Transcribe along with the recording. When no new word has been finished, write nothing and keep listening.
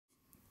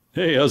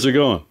Hey, how's it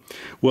going?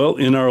 Well,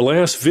 in our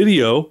last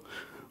video,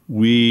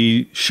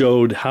 we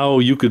showed how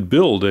you could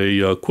build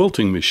a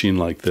quilting machine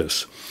like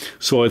this.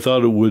 So I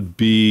thought it would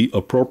be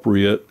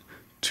appropriate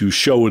to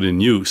show it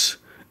in use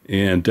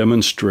and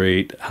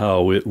demonstrate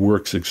how it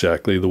works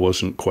exactly. There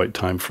wasn't quite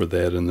time for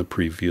that in the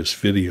previous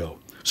video.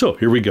 So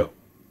here we go.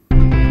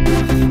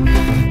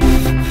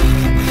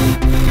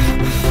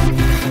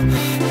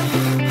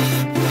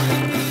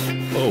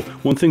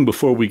 One thing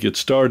before we get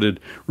started,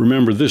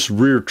 remember this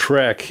rear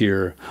track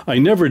here, I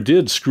never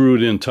did screw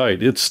it in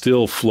tight. It's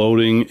still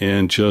floating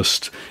and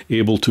just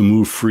able to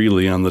move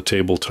freely on the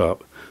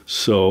tabletop.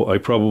 So I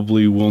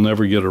probably will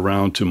never get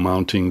around to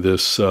mounting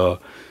this to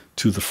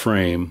the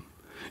frame.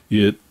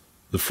 The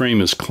frame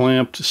is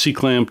clamped,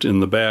 C-clamped in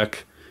the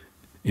back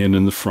and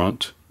in the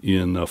front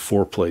in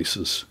 4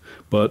 places,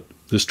 but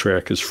this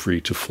track is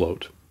free to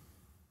float.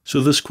 So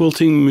this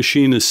quilting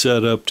machine is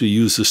set up to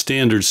use a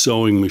standard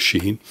sewing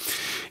machine,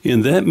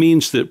 and that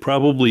means that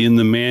probably in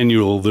the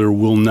manual there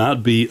will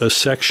not be a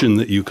section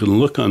that you can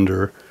look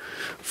under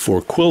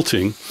for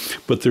quilting,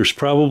 but there's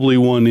probably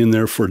one in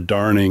there for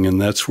darning, and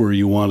that's where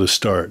you want to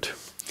start.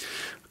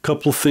 A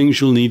couple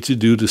things you'll need to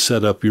do to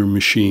set up your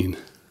machine.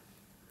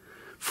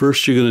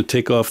 First, you're going to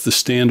take off the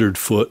standard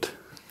foot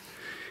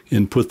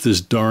and put this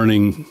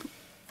darning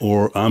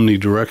or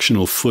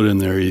omnidirectional foot in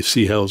there. You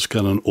see how it's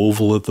got an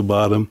oval at the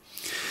bottom?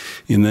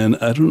 And then,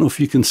 I don't know if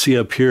you can see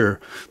up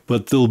here,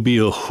 but there'll be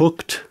a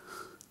hooked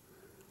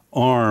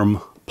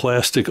arm,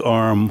 plastic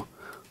arm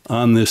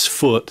on this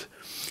foot,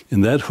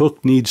 and that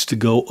hook needs to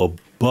go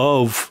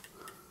above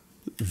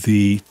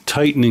the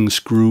tightening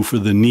screw for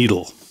the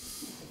needle.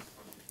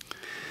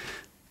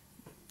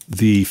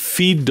 The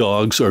feed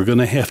dogs are going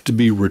to have to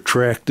be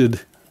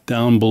retracted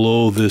down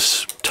below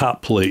this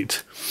top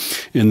plate,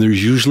 and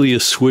there's usually a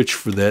switch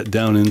for that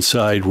down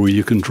inside where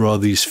you can draw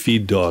these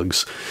feed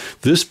dogs.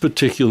 This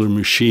particular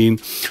machine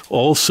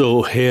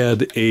also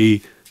had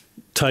a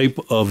type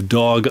of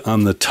dog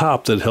on the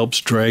top that helps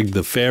drag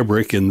the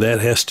fabric, and that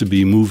has to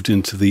be moved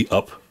into the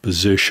up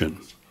position.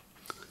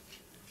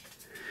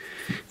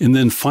 And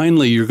then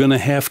finally, you're going to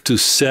have to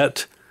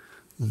set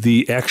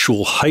the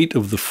actual height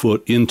of the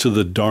foot into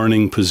the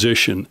darning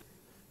position.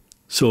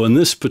 So in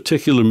this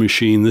particular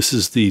machine, this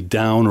is the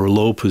down or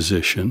low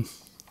position.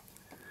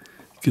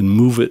 You can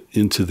move it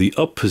into the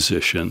up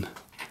position.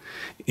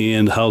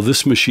 And how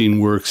this machine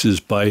works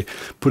is by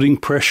putting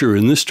pressure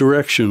in this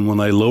direction. When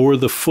I lower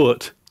the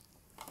foot,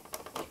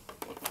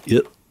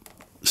 it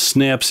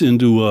snaps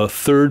into a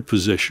third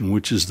position,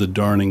 which is the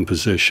darning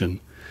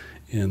position.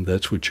 And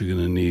that's what you're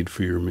going to need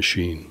for your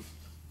machine.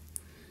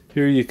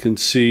 Here you can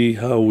see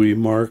how we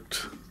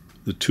marked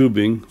the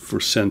tubing for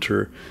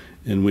center,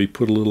 and we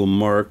put a little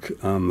mark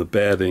on the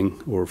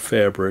batting or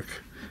fabric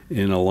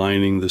in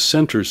aligning the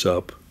centers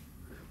up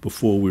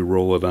before we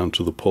roll it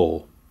onto the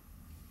pole.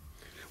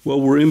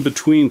 Well, we're in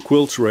between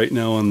quilts right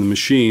now on the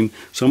machine,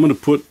 so I'm going to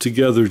put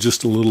together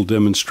just a little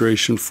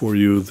demonstration for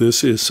you.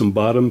 This is some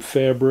bottom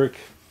fabric,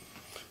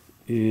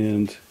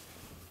 and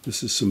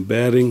this is some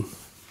batting,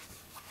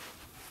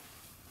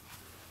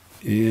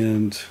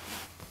 and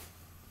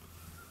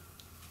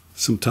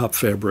some top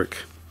fabric.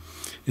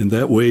 And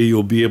that way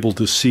you'll be able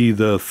to see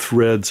the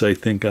threads, I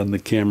think, on the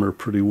camera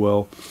pretty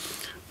well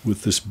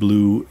with this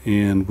blue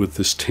and with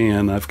this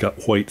tan. I've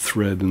got white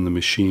thread in the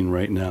machine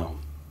right now.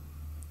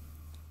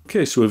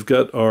 Okay, so we've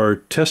got our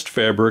test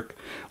fabric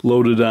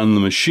loaded on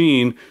the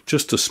machine,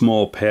 just a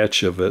small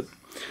patch of it.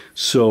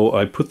 So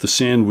I put the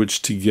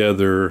sandwich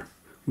together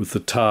with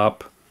the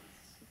top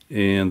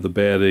and the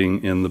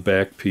batting and the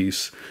back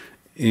piece.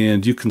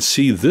 And you can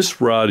see this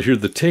rod here,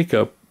 the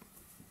take-up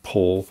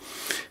pole,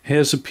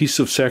 has a piece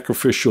of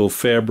sacrificial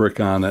fabric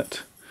on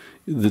it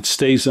that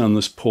stays on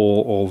this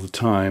pole all the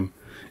time.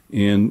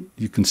 And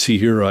you can see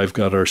here I've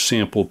got our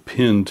sample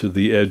pinned to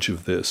the edge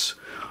of this.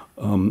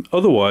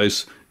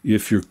 Otherwise,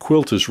 if your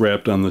quilt is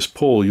wrapped on this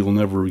pole, you'll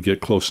never get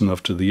close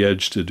enough to the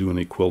edge to do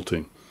any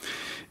quilting.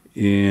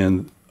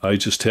 And I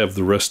just have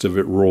the rest of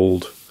it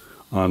rolled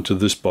onto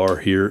this bar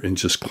here and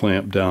just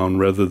clamp down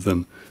rather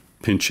than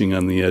pinching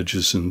on the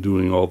edges and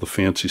doing all the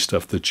fancy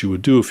stuff that you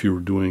would do if you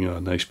were doing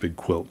a nice big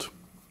quilt.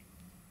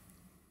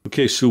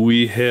 Okay, so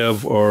we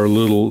have our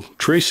little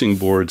tracing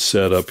board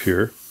set up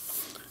here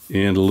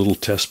and a little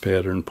test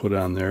pattern put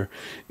on there.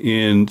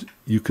 And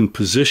you can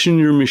position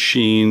your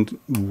machine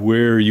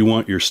where you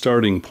want your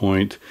starting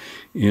point,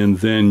 and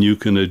then you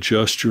can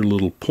adjust your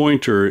little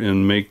pointer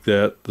and make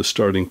that the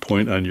starting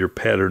point on your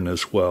pattern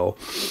as well.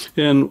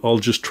 And I'll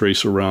just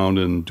trace around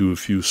and do a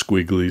few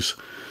squigglies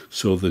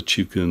so that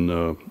you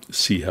can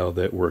see how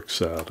that works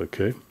out,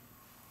 okay?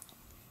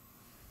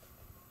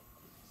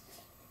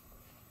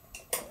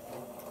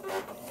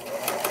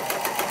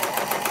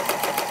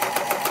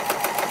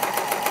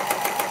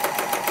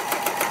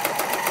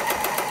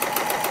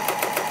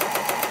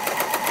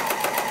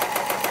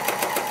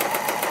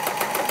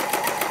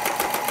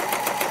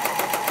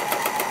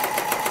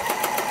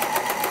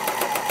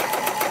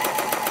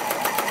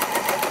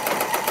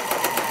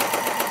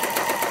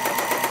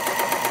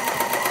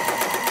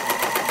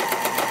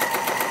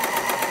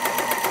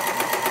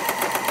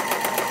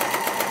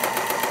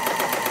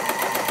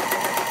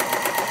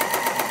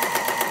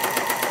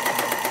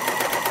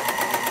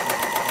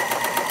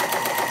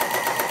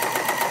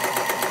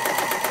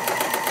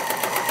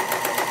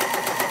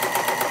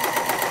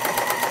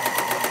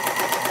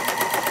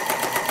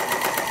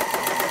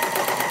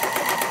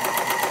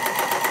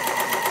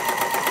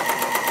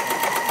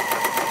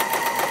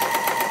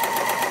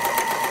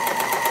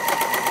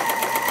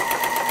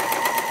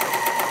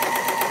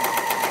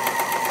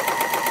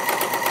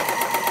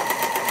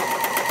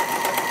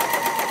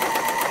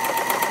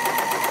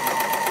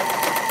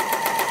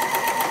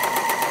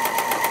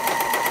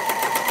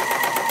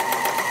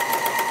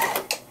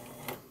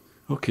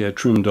 Okay, I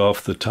trimmed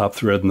off the top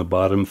thread and the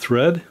bottom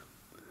thread,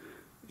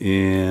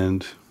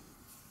 and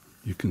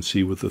you can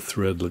see what the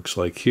thread looks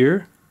like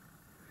here.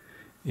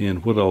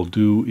 And what I'll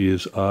do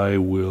is I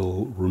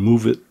will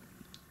remove it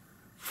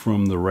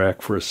from the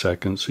rack for a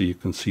second so you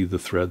can see the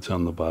threads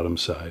on the bottom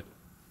side.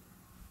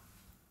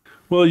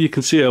 Well, you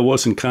can see I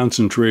wasn't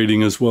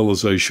concentrating as well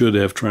as I should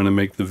have trying to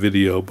make the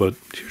video, but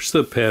here's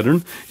the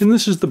pattern, and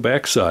this is the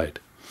back side.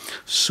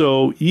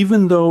 So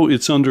even though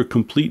it's under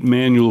complete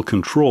manual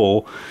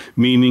control,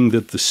 meaning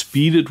that the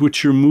speed at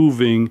which you're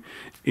moving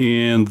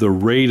and the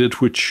rate at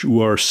which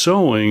you are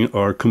sewing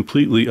are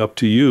completely up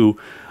to you,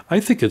 I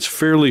think it's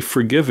fairly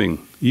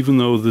forgiving. Even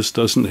though this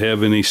doesn't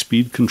have any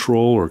speed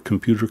control or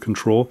computer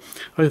control,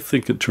 I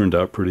think it turned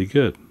out pretty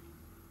good.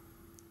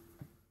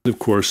 Of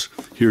course,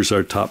 here's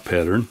our top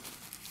pattern.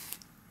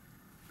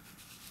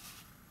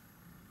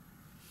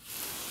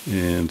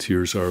 And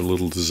here's our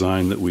little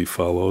design that we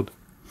followed.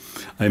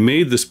 I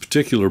made this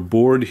particular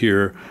board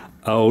here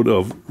out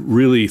of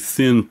really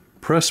thin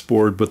press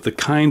board, but the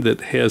kind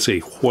that has a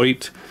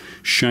white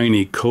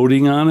shiny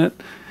coating on it,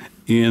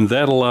 and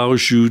that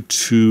allows you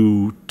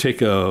to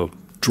take a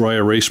dry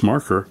erase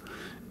marker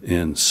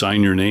and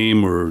sign your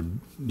name, or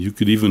you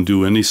could even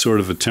do any sort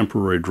of a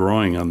temporary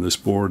drawing on this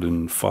board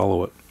and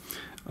follow it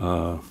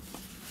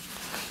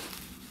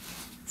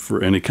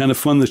for any kind of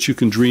fun that you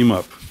can dream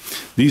up.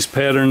 These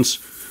patterns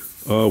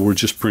were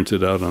just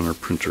printed out on our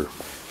printer.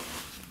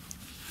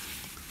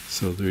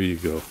 So there you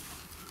go.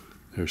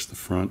 There's the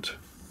front.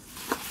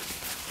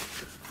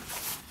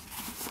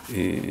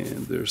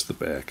 And there's the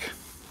back.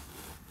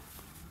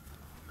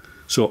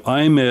 So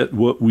I'm at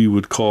what we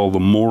would call the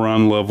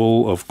moron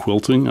level of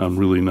quilting. I'm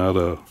really not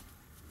a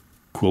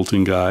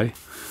quilting guy,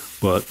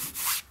 but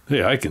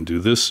hey, I can do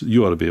this.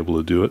 You ought to be able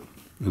to do it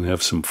and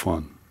have some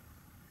fun.